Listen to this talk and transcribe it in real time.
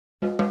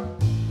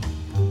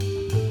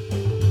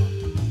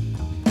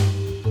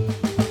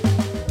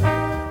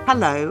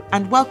Hello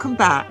and welcome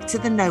back to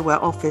the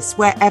Nowhere office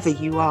wherever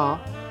you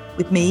are.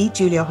 With me,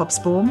 Julia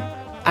Hobsbawm.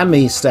 And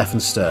me, Stefan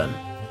Stern.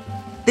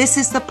 This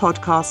is the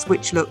podcast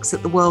which looks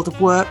at the world of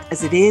work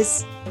as it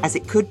is, as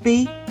it could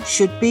be,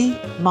 should be,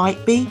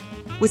 might be,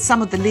 with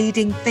some of the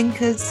leading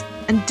thinkers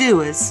and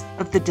doers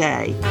of the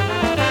day.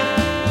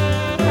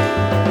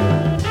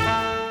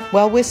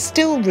 Well, we're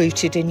still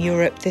rooted in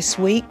Europe this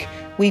week.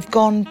 We've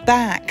gone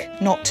back,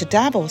 not to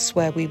Davos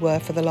where we were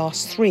for the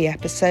last 3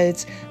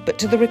 episodes, but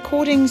to the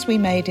recordings we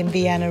made in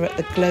Vienna at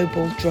the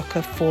Global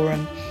Drucker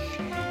Forum.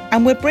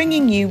 And we're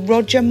bringing you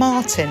Roger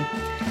Martin,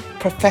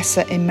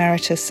 Professor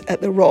Emeritus at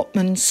the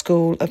Rotman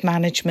School of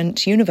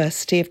Management,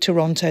 University of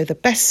Toronto, the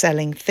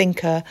best-selling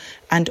thinker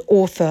and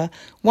author,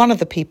 one of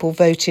the people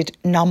voted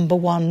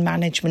 #1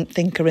 management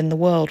thinker in the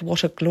world.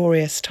 What a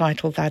glorious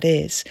title that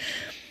is.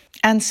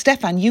 And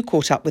Stefan, you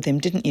caught up with him,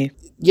 didn't you?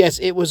 Yes,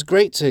 it was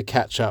great to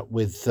catch up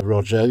with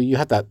Roger. You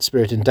had that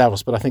spirit in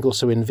Davos, but I think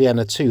also in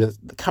Vienna too,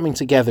 coming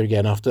together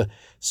again after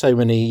so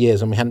many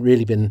years, and we hadn't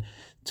really been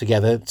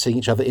together, seeing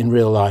each other in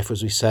real life,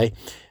 as we say.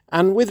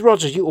 And with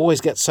Roger, you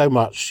always get so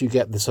much. You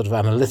get the sort of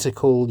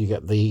analytical, you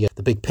get the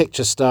big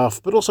picture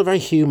stuff, but also very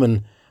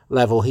human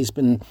level. He's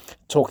been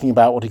talking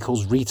about what he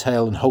calls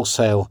retail and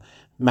wholesale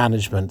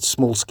management,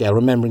 small scale,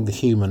 remembering the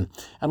human,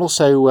 and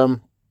also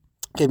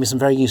gave me some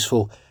very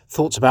useful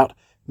thoughts about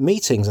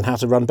meetings and how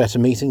to run better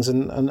meetings,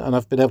 and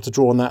I've been able to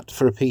draw on that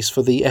for a piece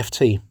for the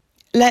FT.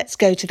 Let's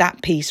go to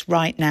that piece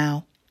right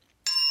now.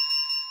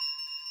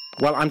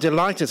 Well, I'm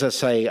delighted to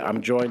say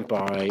I'm joined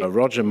by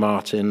Roger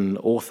Martin,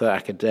 author,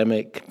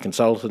 academic,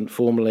 consultant,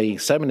 formerly,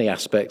 so many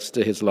aspects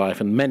to his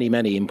life and many,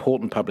 many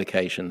important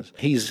publications.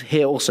 He's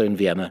here also in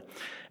Vienna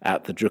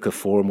at the Drucker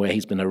Forum, where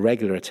he's been a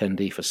regular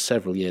attendee for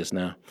several years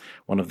now,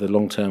 one of the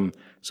long-term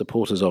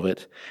supporters of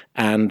it.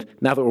 And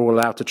now that we're all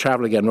allowed to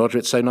travel again, Roger,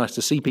 it's so nice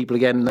to see people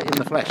again in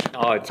the flesh.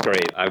 Oh, it's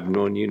great. I've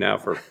known you now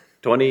for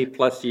 20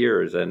 plus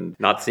years, and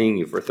not seeing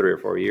you for 3 or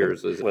 4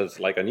 years was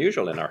like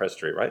unusual in our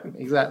history, right?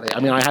 Exactly. I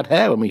mean, I had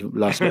hair when we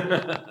last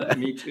met.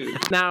 Me too.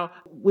 Now,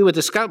 we're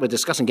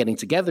discussing getting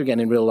together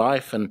again in real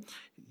life, and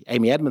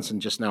Amy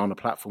Edmondson just now on a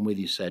platform with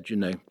you said,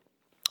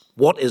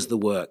 what is the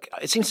work?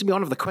 It seems to be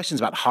one of the questions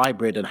about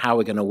hybrid and how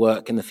we're going to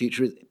work in the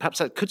future. Perhaps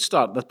that could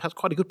start, that's perhaps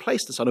quite a good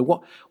place to start.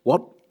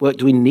 What work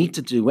do we need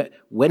to do?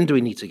 When do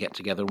we need to get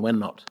together and when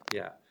not?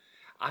 Yeah.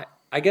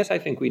 I guess I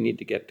think we need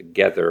to get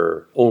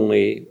together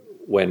only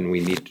when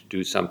we need to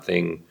do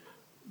something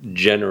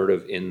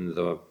generative in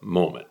the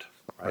moment.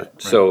 Right?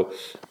 So,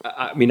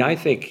 I mean, I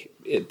think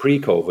in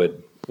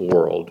pre-COVID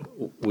world,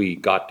 we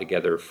got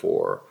together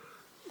for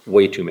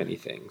way too many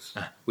things.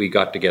 We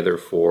got together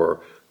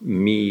for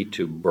me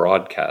to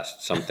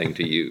broadcast something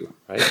to you,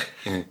 right?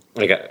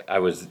 Like I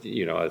was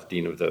dean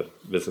of the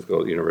business school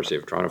at the University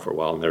of Toronto for a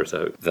while, and there's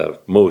the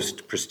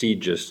most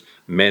prestigious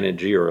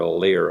managerial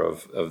layer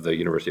of the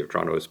University of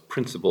Toronto is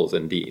principals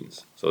and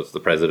deans. So it's the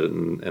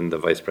president and the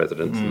vice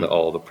presidents and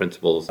all the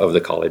principals of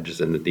the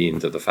colleges and the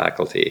deans of the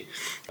faculty,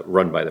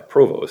 run by the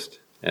provost.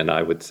 And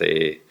I would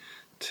say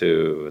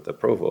to the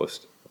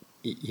provost,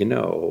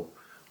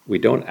 we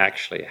don't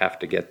actually have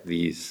to get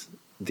these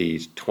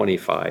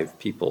 25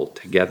 people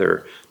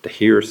together to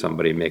hear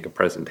somebody make a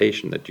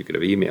presentation that you could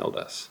have emailed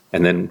us.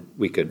 And then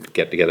we could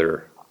get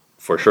together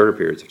for shorter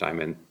periods of time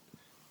and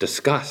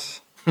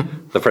discuss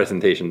the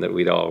presentation that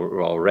we'd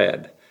all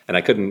read. And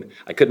I couldn't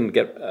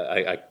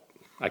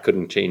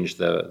change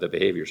the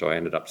behavior, so I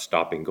ended up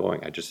stopping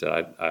going. I just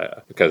said,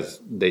 because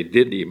they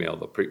did email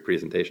the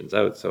presentations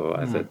out, so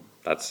I said,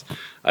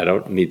 I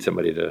don't need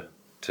somebody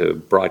to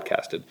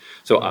broadcast it.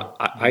 So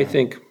I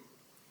think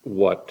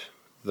what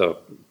the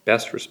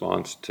best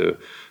response to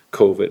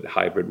COVID,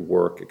 hybrid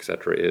work, et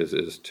cetera,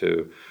 is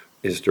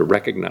to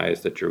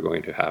recognize that you're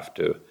going to have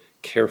to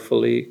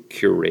carefully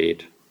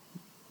curate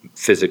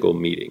physical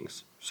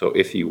meetings. So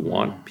if you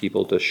want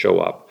people to show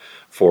up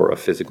for a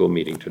physical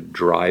meeting, to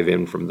drive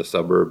in from the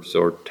suburbs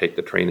or take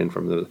the train in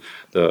from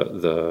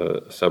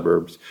the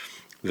suburbs,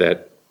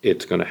 that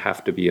it's going to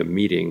have to be a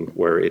meeting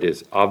where it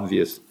is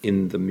obvious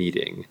in the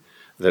meeting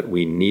that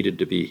we needed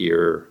to be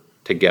here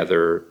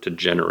together to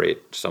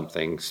generate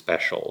something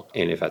special.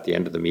 And if at the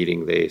end of the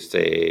meeting they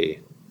say,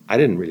 I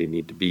didn't really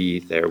need to be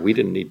there, we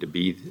didn't need to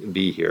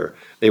be here,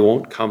 they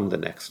won't come the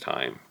next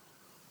time.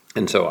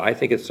 And so I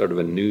think it's sort of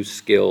a new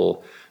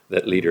skill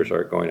that leaders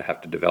are going to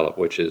have to develop,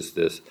 which is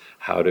this,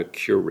 how to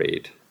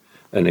curate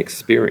an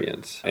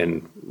experience.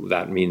 And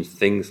that means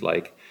things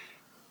like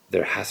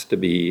there has to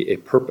be a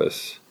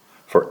purpose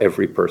for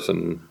every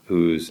person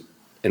who's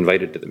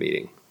invited to the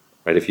meeting,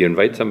 right? If you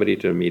invite somebody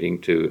to a meeting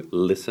to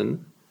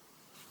listen,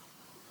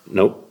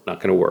 nope,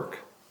 not going to work.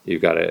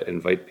 You've got to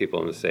invite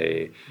people and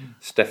say,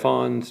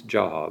 Stefan's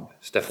job,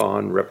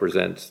 Stefan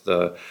represents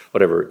the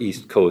whatever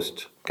East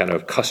Coast kind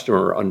of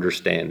customer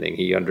understanding.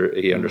 He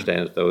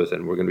understands those,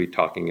 and we're going to be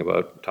talking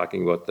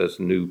about this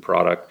new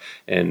product,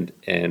 and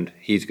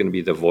he's going to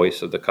be the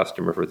voice of the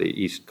customer for the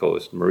East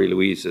Coast.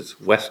 Marie-Louise is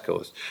West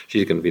Coast.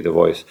 She's going to be the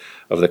voice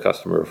of the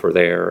customer for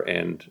there,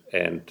 and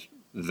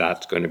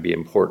that's going to be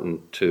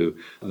important to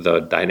the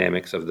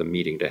dynamics of the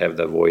meeting to have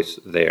the voice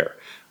there.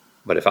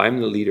 But if I'm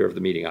the leader of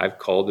the meeting, I've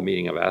called the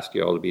meeting, I've asked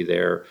you all to be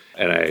there,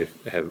 and I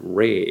have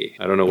Ray.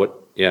 I don't know what.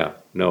 Yeah,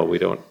 no, we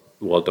don't.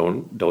 Well,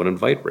 don't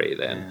invite Ray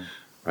then,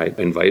 right?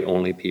 Invite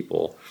only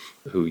people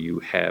who you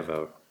have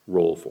a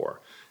role for,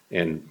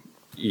 and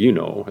you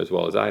know as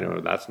well as I know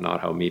that's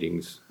not how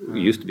meetings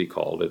used to be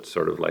called. It's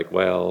sort of like,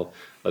 well,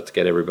 let's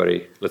get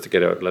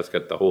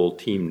the whole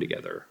team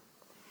together.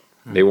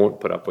 They won't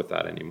put up with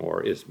that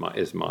anymore. Is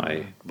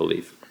my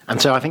belief.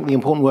 And so I think the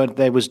important word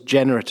there was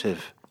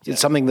generative. It's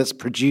something that's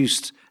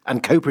produced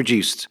and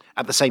co-produced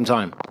at the same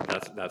time.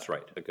 That's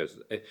right. Because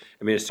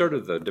it's sort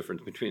of the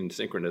difference between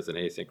synchronous and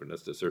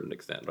asynchronous to a certain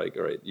extent. Like,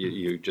 right,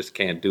 you just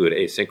can't do it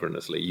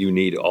asynchronously. You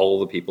need all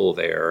the people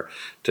there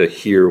to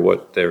hear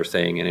what they're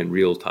saying and in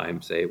real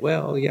time say,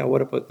 well, yeah,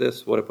 what about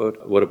this? What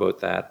about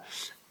that?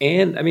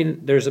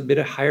 And there's a bit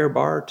of higher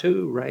bar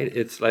too, right?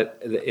 It's like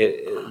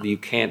you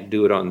can't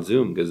do it on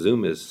Zoom because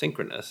Zoom is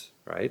synchronous,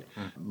 right?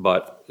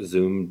 But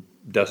Zoom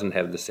doesn't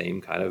have the same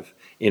kind of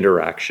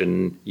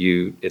interaction.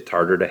 It's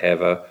harder to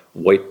have a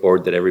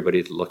whiteboard that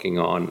everybody's looking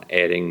on,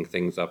 adding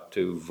things up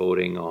to,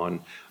 voting on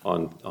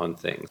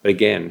things. But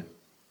again,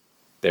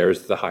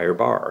 there's the higher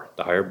bar.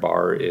 The higher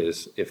bar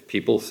is if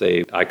people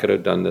say, I could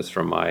have done this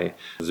from my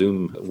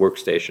Zoom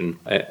workstation,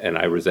 and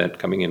I resent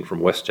coming in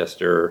from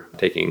Westchester,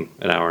 taking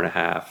an hour and a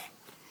half,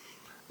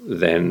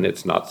 then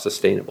it's not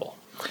sustainable.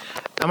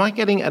 Am I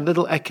getting a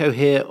little echo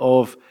here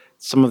of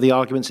some of the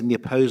arguments in the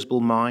opposable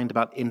mind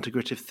about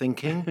integrative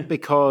thinking?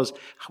 Because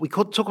we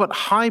could talk about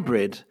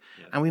hybrid,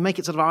 and we make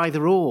it sort of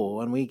either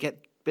or, and we get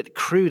a bit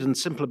crude and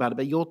simple about it,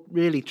 but you're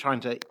really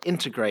trying to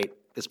integrate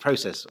this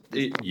process.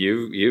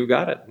 You've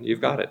got it.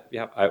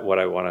 Yeah. And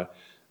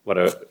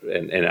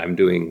I'm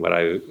doing what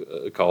I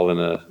call in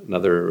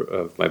another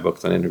of my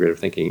books on integrative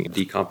thinking,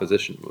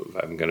 decomposition move.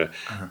 I'm going to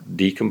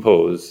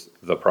decompose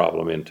the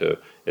problem into,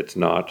 it's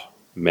not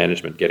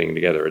management getting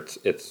together.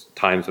 It's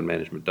times when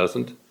management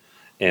doesn't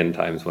and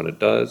times when it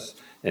does.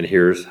 And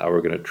here's how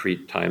we're going to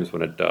treat times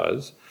when it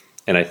does.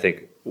 And I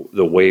think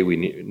the way we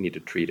need to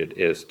treat it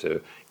is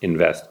to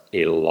invest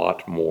a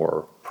lot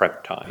more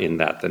prep time in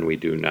that than we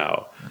do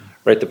now.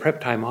 Right, the prep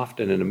time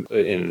often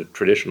in a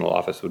traditional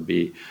office would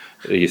be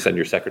you send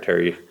your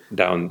secretary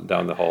down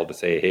the hall to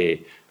say,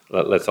 hey,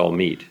 let's all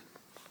meet.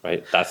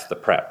 Right, that's the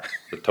prep,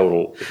 the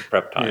total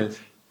prep time. Yes.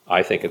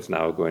 I think it's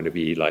now going to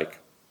be like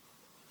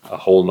a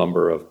whole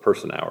number of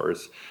person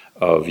hours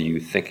of you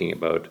thinking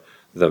about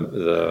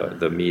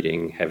the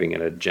meeting, having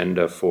an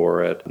agenda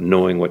for it,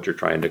 knowing what you're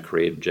trying to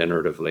create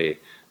generatively.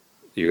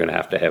 You're going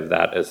to have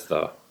that as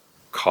the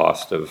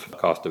cost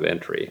of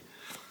entry.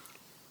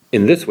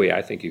 In this way,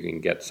 I think you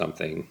can get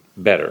something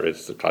better.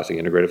 It's the classic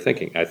integrative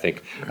thinking. I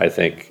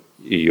think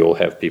you'll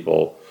have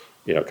people,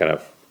 kind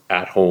of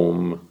at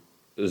home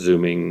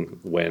Zooming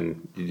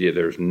when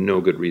there's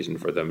no good reason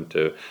for them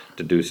to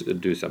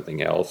do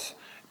something else,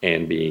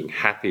 and being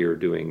happier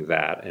doing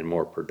that and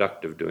more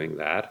productive doing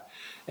that.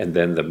 And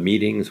then the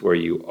meetings where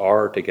you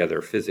are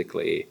together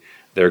physically,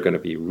 they're going to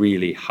be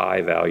really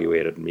high value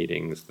added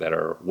meetings that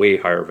are way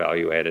higher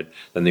value added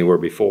than they were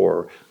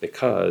before,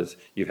 because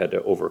you've had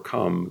to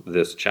overcome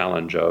this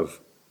challenge of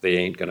they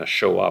ain't going to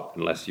show up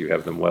unless you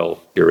have them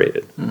well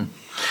curated.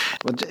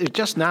 Well,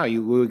 just now we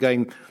were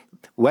going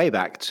way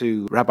back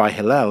to Rabbi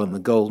Hillel and the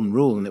Golden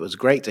Rule, and it was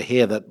great to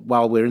hear that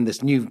while we're in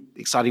this new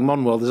exciting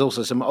modern world, there's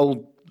also some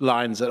old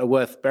lines that are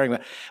worth bearing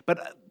with.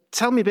 But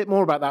tell me a bit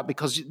more about that,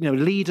 because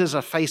leaders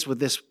are faced with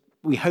this,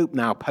 we hope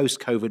now,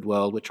 post-COVID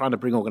world. We're trying to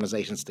bring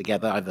organizations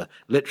together, either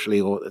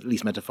literally or at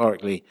least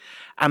metaphorically.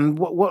 And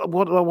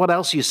what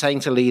else are you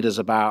saying to leaders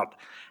about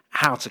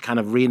how to kind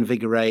of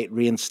reinvigorate,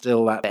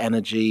 reinstill that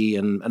energy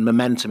and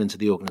momentum into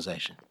the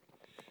organization?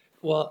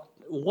 Well,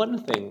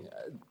 one thing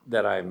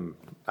that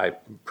I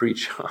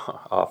preach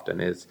often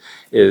is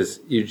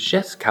you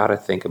just got to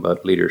think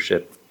about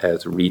leadership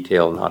as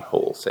retail, not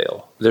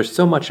wholesale. There's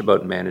so much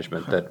about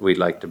management that we'd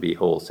like to be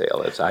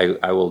wholesale.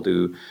 I will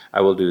do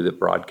the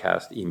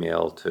broadcast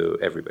email to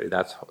everybody.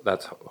 That's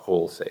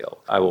wholesale.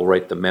 I will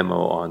write the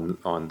memo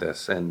on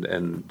this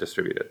and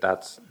distribute it.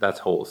 That's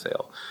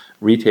wholesale.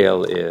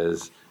 Retail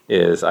is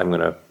I'm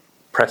going to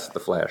press the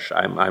flesh.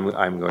 I'm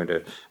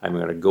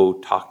going to go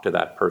talk to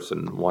that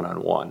person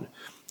one-on-one.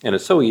 And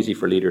it's so easy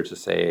for leaders to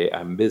say,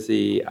 I'm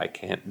busy, I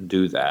can't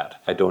do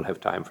that, I don't have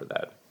time for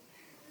that.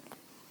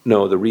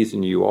 No, the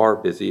reason you are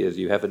busy is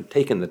you haven't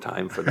taken the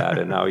time for that,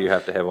 and now you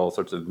have to have all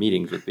sorts of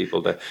meetings with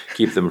people to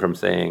keep them from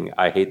saying,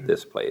 I hate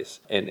this place.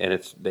 And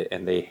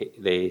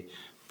they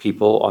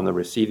people on the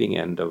receiving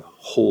end of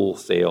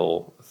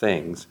wholesale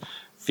things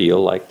feel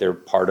like they're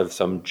part of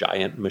some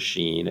giant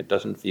machine. It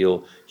doesn't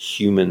feel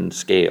human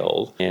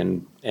scaled,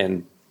 and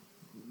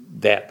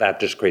that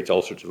just creates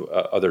all sorts of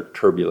other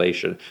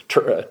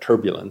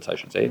turbulence, I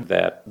should say,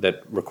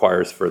 that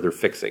requires further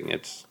fixing.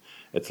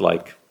 It's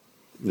like,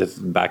 this is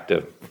back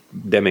to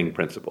Deming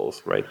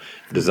principles, right?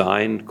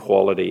 Design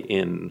quality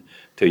in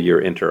to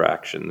your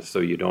interactions so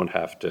you don't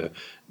have to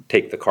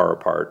take the car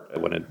apart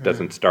when it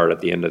doesn't start at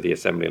the end of the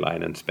assembly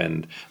line and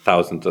spend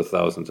thousands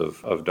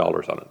of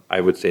dollars on it. I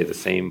would say the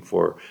same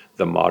for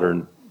the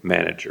modern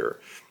manager.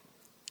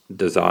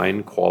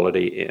 design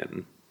quality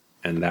in,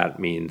 and that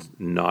means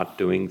not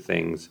doing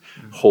things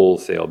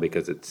wholesale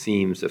because it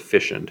seems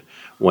efficient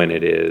when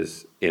it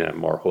is, in a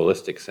more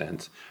holistic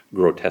sense,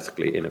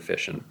 grotesquely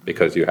inefficient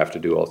because you have to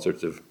do all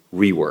sorts of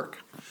rework.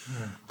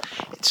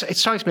 It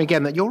strikes me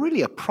again that you're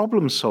really a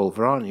problem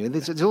solver, aren't you?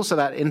 There's also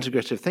that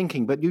integrative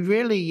thinking, but you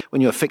really,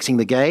 when you're fixing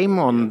the game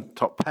on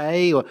Top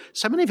Pay, or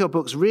so many of your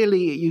books,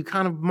 really, you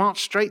kind of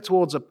march straight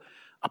towards a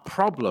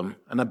problem,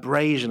 an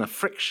abrasion, a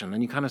friction,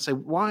 and you kind of say,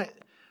 why?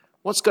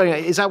 What's going on?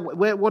 Is that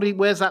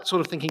where's that sort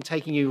of thinking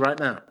taking you right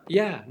now?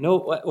 Yeah,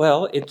 no,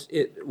 well,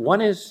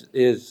 one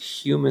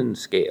is human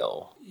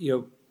scale.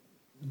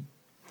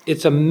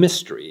 It's a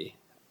mystery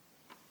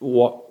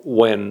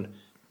when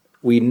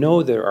we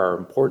know there are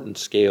important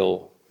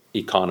scale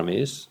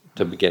economies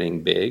to be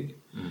getting big,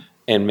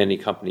 and many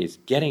companies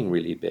getting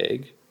really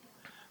big,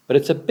 but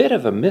it's a bit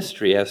of a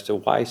mystery as to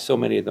why so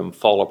many of them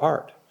fall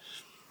apart.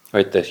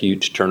 Right, the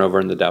huge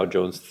turnover in the Dow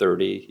Jones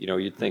 30.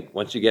 You'd think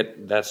once you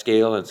get that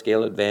scale and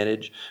scale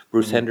advantage,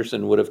 Bruce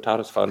Henderson would have taught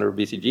us, founder of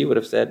BCG, would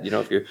have said,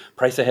 if you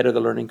price ahead of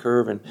the learning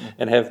curve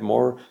and have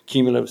more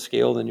cumulative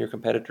scale than your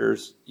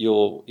competitors,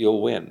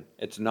 you'll win.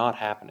 It's not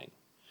happening.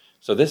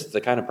 So this is the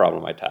kind of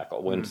problem I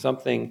tackle. When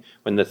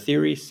the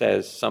theory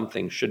says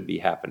something should be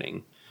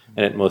happening,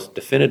 and it most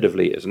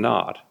definitively is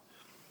not,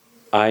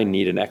 I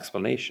need an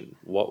explanation.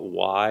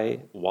 Why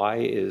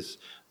is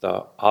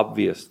the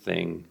obvious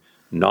thing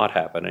not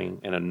happening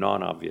and a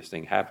non-obvious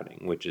thing happening,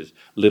 which is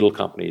little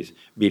companies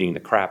beating the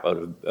crap out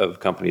of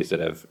companies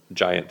that have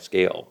giant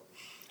scale?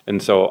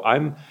 And so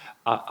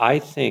I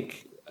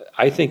think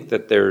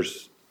that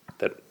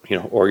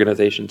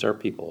organizations are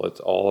people.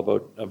 It's all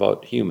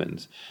about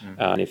humans.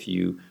 And if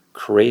you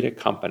create a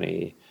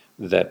company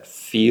that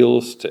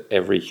feels to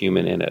every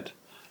human in it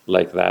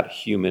like that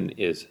human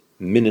is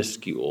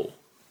minuscule,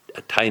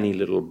 a tiny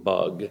little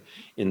bug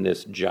in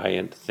this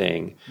giant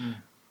thing,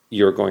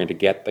 you're going to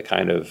get the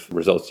kind of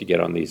results you get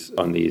on these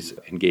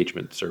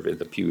engagement surveys,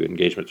 the Pew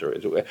engagement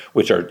surveys,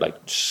 which are like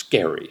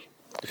scary.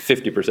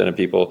 50% of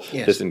people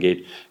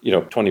disengaged,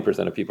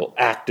 20% of people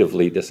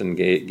actively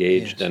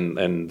disengaged, and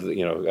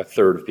a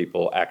third of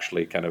people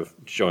actually kind of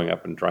showing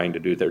up and trying to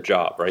do their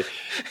job, right?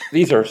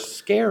 These are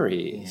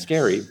scary,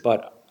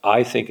 but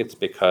I think it's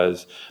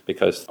because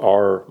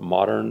our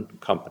modern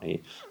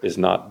company is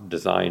not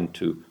designed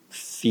to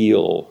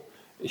feel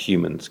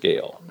human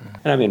scale.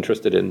 And I'm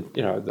interested in,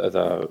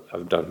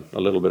 I've done a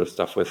little bit of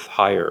stuff with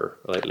Hire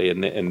lately,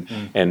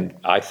 and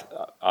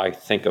I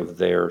think of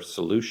their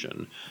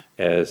solution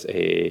as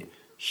a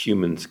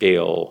human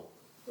scale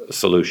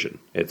solution.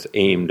 It's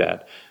aimed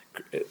at,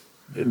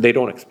 they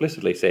don't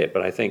explicitly say it,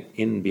 but I think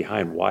in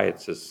behind why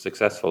it's as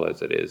successful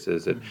as it is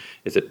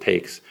it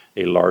takes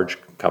a large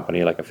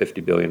company like a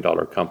 $50 billion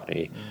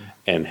company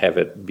and have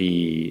it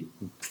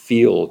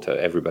feel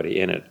to everybody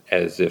in it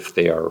as if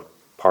they are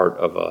part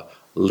of a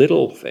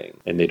little thing,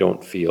 and they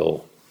don't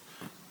feel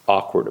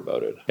awkward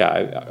about it.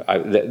 Yeah,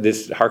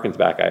 this harkens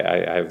back.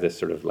 I have this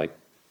sort of like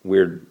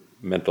weird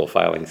mental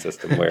filing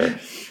system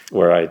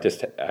where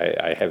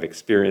I have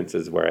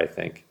experiences where I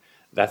think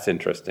that's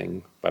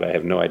interesting, but I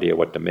have no idea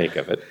what to make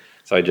of it.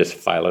 So I just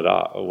file it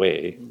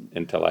away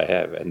until I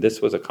have. And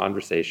this was a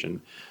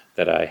conversation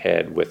that I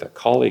had with a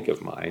colleague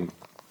of mine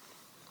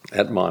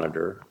at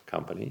Monitor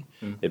Company.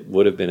 It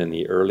would have been in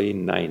the early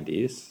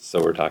 90s,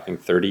 so we're talking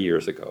 30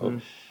 years ago.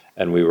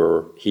 And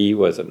he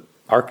was an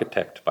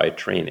architect by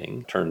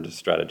training, turned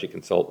strategy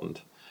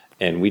consultant.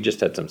 And we just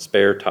had some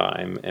spare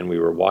time, and we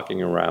were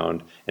walking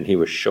around, and he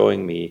was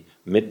showing me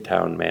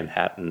Midtown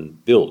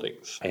Manhattan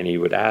buildings. And he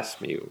would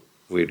ask me,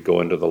 we'd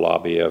go into the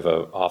lobby of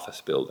an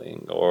office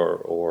building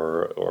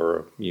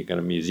or you got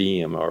a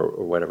museum or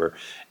whatever,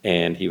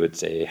 and he would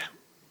say,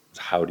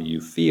 how do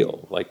you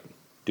feel? Like,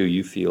 do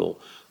you feel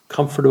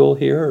comfortable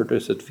here, or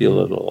does it feel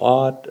a little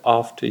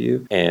off to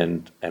you?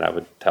 And I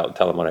would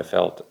tell him what I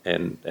felt,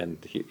 and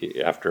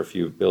after a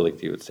few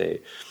buildings, he would say,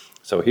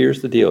 so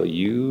here's the deal.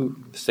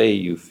 You say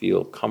you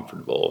feel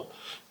comfortable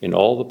in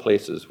all the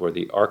places where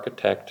the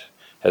architect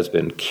has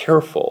been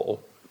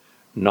careful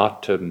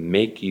not to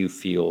make you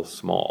feel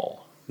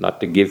small, not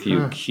to give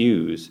you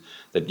cues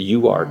that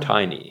you are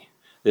tiny.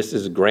 This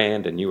is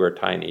grand and you are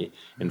tiny.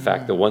 In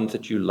fact, the ones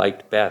that you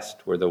liked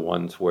best were the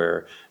ones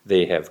where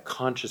they have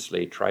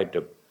consciously tried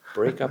to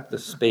break up the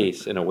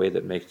space in a way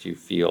that makes you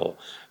feel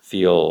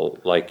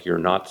like you're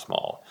not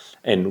small.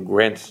 And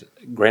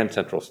Grand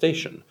Central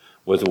Station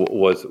was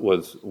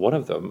one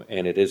of them,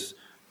 and it is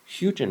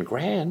huge and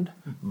grand,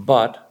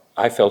 but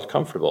I felt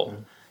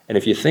comfortable. And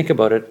if you think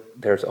about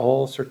it, there's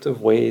all sorts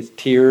of ways,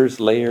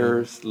 tiers,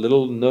 layers,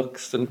 little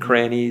nooks and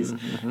crannies,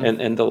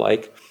 and the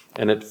like.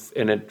 And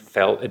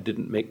it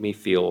didn't make me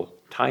feel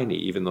tiny,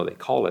 even though they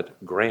call it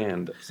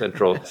Grand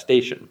Central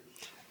Station.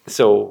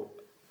 So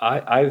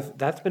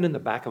that's been in the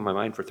back of my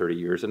mind for 30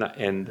 years,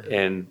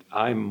 and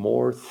I'm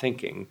more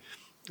thinking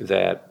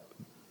that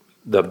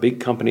the big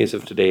companies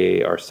of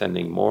today are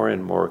sending more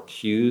and more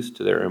cues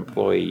to their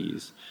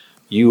employees.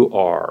 You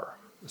are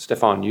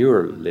Stefan,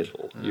 you're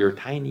little. You're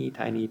tiny,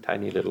 tiny,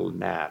 tiny little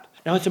gnat.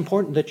 Now, it's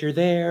important that you're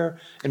there,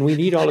 and we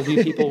need all of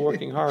you people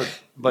working hard.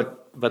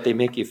 But they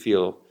make you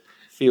feel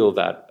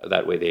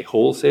that way. They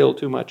wholesale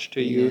too much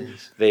to you.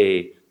 Yes.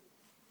 They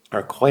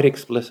are quite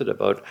explicit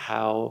about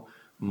how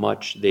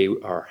much they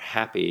are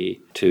happy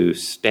to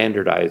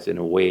standardize in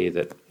a way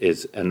that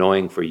is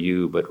annoying for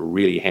you but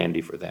really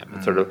handy for them.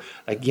 It's sort of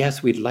like,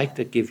 yes, we'd like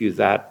to give you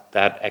that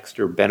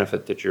extra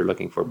benefit that you're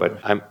looking for, but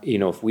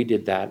if we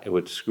did that, it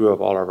would screw up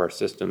all of our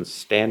systems.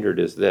 Standard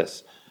is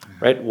this,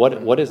 right?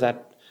 What is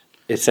that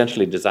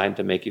essentially designed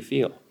to make you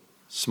feel?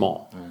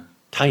 Small,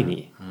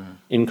 tiny,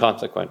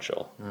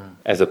 inconsequential,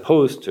 as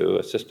opposed to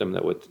a system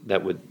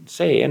that would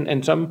say,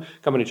 and some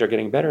companies are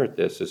getting better at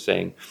this, is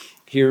saying,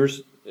 here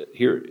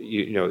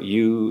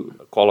you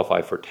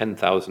qualify for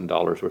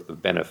 $10,000 worth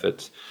of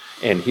benefits,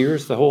 and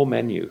here's the whole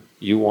menu.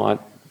 You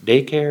want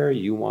daycare,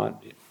 you want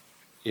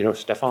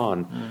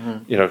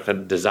Stefan, to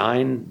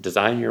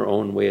design your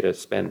own way to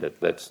spend it.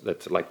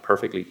 That's like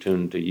perfectly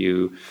tuned to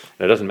you.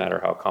 And it doesn't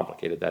matter how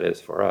complicated that is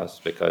for us,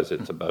 because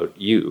it's about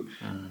you.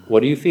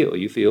 What do you feel?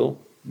 You feel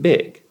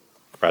big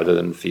rather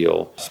than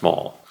feel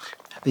small.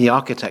 The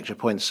architecture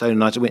point's so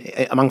nice.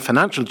 Among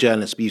financial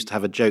journalists, we used to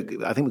have a joke.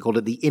 I think we called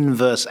it the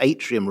inverse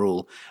atrium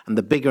rule. And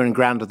the bigger and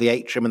grander the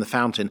atrium and the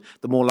fountain,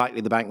 the more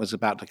likely the bank was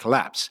about to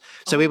collapse.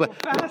 So we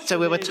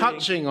were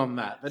touching on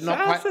that, but not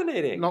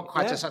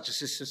quite to such a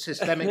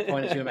systemic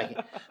point as you were making.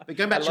 But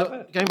going back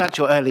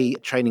to your early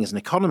training as an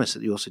economist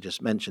that you also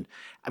just mentioned,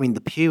 I mean,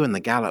 the Pew and the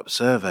Gallup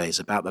surveys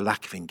about the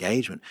lack of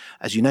engagement.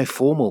 As you know,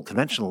 formal,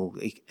 conventional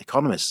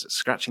economists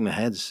scratching their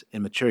heads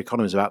in mature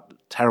economies about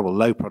terrible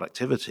low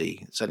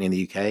productivity, certainly in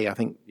the UK. I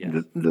think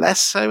less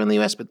so in the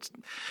US, but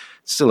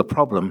still a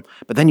problem.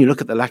 But then you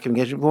look at the lack of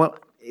engagement. Well,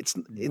 it's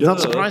not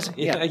surprising.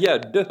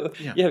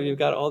 You've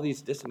got all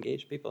these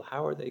disengaged people.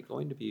 How are they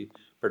going to be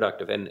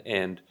productive?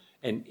 And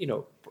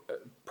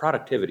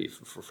productivity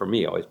for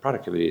me always.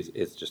 Productivity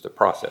is just a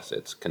process.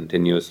 It's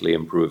continuously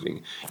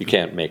improving. You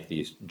can't make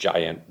these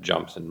giant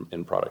jumps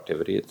in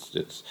productivity.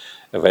 It's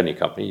of any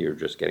company. You're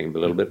just getting a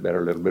little bit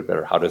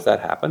better. How does that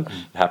happen?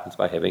 It happens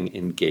by having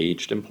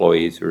engaged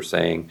employees who are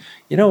saying,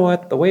 you know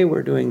what, the way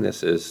we're doing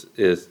this is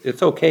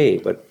it's okay,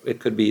 but it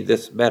could be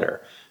this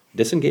better.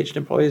 Disengaged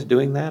employees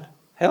doing that?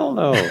 Hell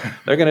no.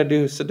 They're going to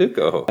do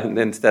Sudoku. And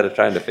instead of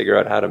trying to figure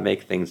out how to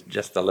make things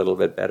just a little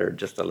bit better,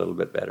 just a little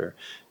bit better,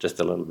 just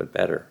a little bit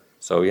better.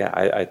 So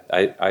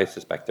I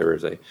suspect there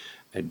is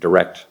a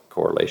direct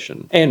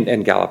correlation.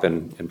 And Gallup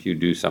and Pew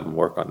do some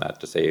work on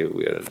that to say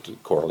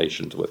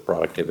correlations with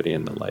productivity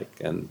and the like.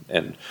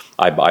 And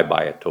I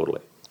buy it totally.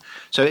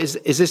 So is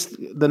this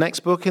the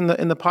next book in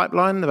the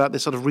pipeline about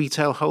this sort of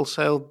retail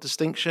wholesale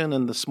distinction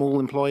and the small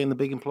employee and the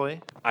big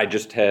employee? I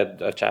just had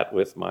a chat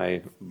with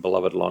my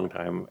beloved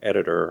longtime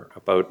editor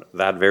about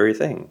that very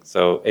thing.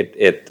 So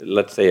it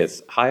let's say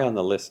it's high on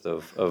the list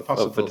of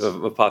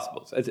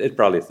possibles. It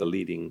probably is the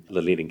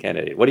leading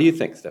candidate. What do you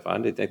think,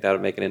 Stefan? Do you think that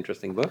would make an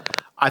interesting book?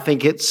 I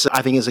think it's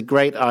a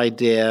great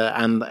idea,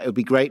 and it would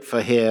be great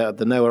for here at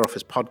the Nowhere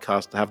Office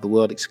podcast to have the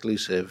world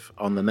exclusive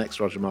on the next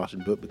Roger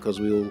Martin book, because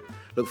we all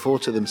look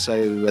forward to them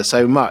so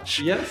much.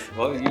 Yes,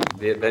 well,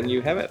 then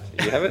you have it.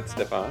 You have it,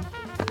 Stefan.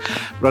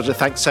 Roger,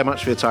 thanks so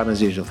much for your time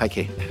as usual. Thank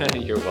you.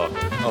 You're welcome.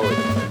 Always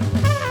a pleasure.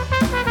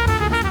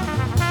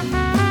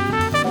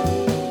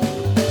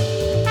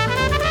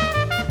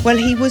 Well,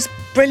 he was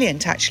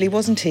brilliant, actually,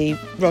 wasn't he,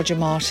 Roger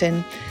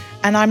Martin?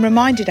 And I'm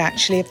reminded,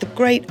 actually, of the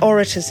great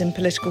orators in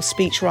political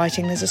speech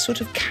writing. There's a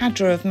sort of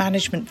cadre of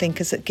management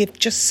thinkers that give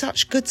just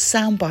such good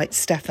sound bites,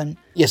 Stefan.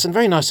 Yes, and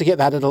very nice to get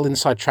that little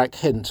inside track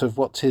hint of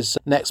what his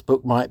next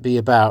book might be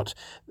about.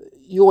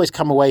 You always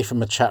come away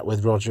from a chat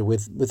with Roger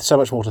with so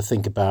much more to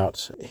think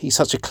about. He's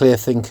such a clear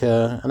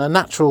thinker and a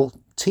natural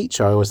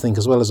teacher, I always think,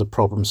 as well as a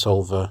problem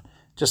solver.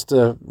 Just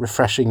a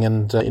refreshing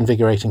and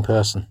invigorating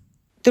person.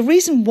 The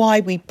reason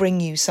why we bring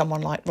you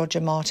someone like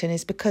Roger Martin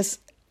is because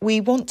we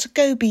want to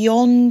go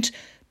beyond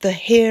the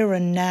here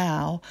and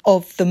now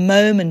of the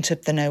moment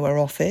of the Nowhere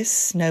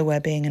Office, Nowhere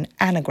being an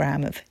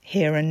anagram of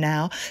here and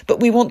now,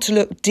 but we want to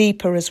look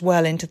deeper as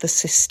well into the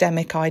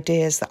systemic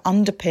ideas that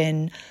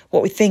underpin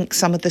what we think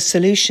some of the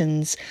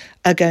solutions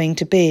are going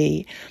to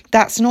be.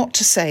 That's not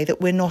to say that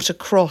we're not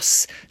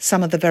across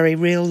some of the very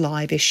real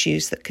live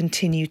issues that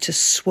continue to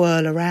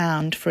swirl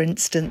around. For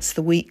instance,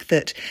 the week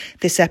that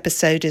this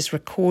episode is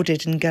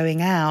recorded and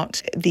going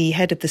out, the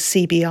head of the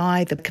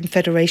CBI, the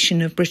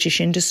Confederation of British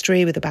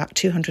Industry, with about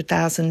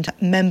 200,000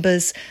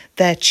 members,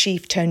 their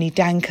chief, Tony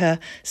Danker,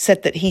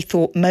 said that he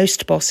thought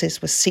most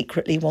bosses were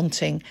secretly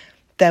wanting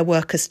their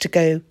workers to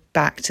go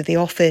back to the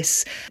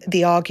office.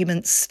 The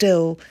arguments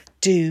still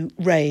do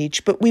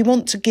rage, but we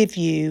want to give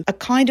you a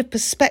kind of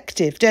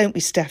perspective, don't we,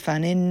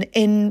 Stefan,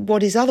 in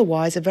what is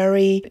otherwise a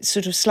very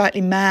sort of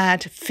slightly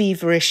mad,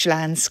 feverish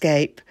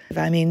landscape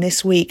I mean,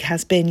 this week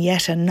has been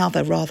yet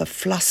another rather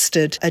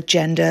flustered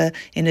agenda.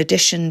 In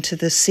addition to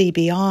the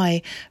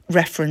CBI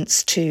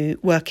reference to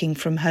working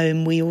from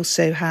home, we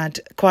also had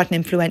quite an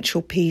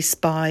influential piece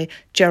by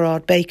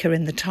Gerard Baker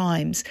in the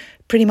Times,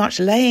 pretty much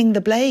laying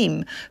the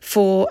blame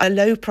for a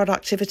low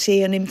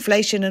productivity and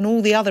inflation and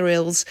all the other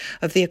ills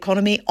of the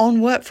economy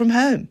on work from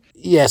home.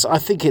 Yes, I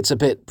think it's a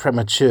bit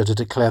premature to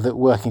declare that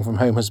working from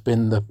home has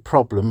been the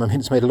problem. I mean,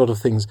 it's made a lot of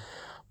things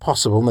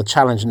possible, and the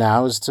challenge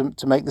now is to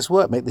make this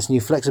work, make this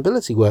new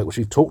flexibility work, which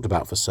we've talked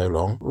about for so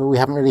long. We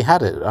haven't really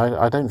had it.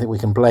 I don't think we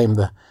can blame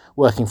the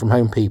working from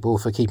home people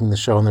for keeping the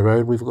show on the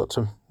road. We've got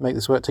to make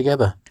this work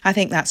together. I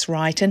think that's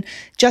right. And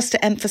just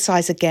to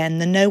emphasise again,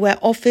 the Nowhere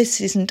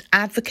Office isn't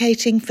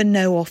advocating for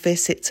no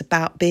office. It's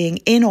about being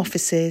in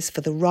offices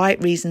for the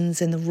right reasons,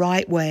 in the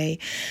right way,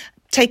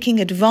 taking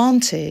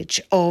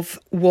advantage of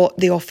what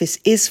the office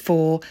is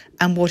for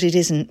and what it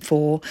isn't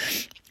for.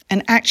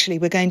 And actually,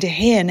 we're going to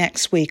hear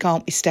next week,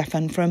 aren't we,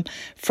 Stefan, from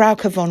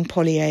Frauke von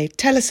Pollier.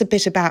 Tell us a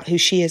bit about who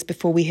she is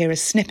before we hear a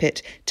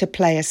snippet to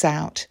play us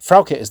out.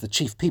 Frauke is the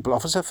Chief People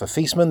Officer for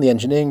Fiesmann, the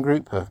engineering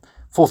group, a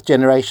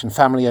fourth-generation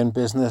family-owned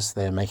business.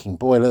 They're making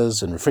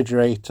boilers and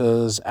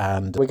refrigerators,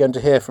 and we're going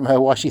to hear from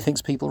her why she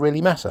thinks people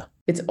really matter.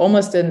 It's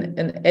almost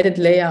an added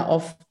layer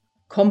of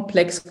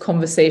complex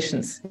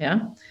conversations,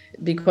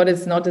 because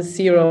it's not a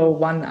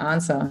 0-1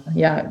 answer.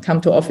 Come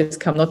to office,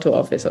 come not to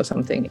office or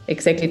something.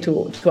 Exactly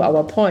to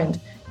our point,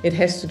 it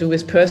has to do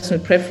with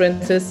personal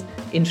preferences,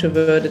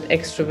 introverted,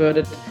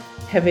 extroverted,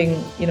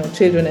 having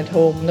children at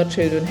home, not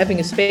children,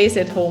 having a space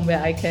at home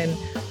where I can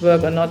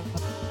work or not.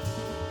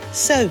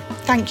 So,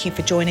 thank you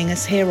for joining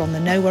us here on the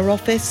Nowhere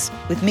Office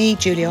with me,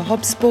 Julia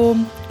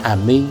Hobsbawm.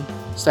 And me,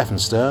 Stefan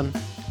Stern.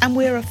 And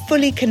we're a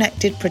fully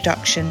connected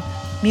production.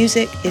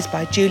 Music is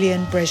by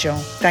Julien Brejon.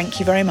 Thank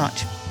you very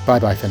much.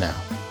 Bye-bye for now.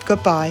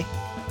 Goodbye.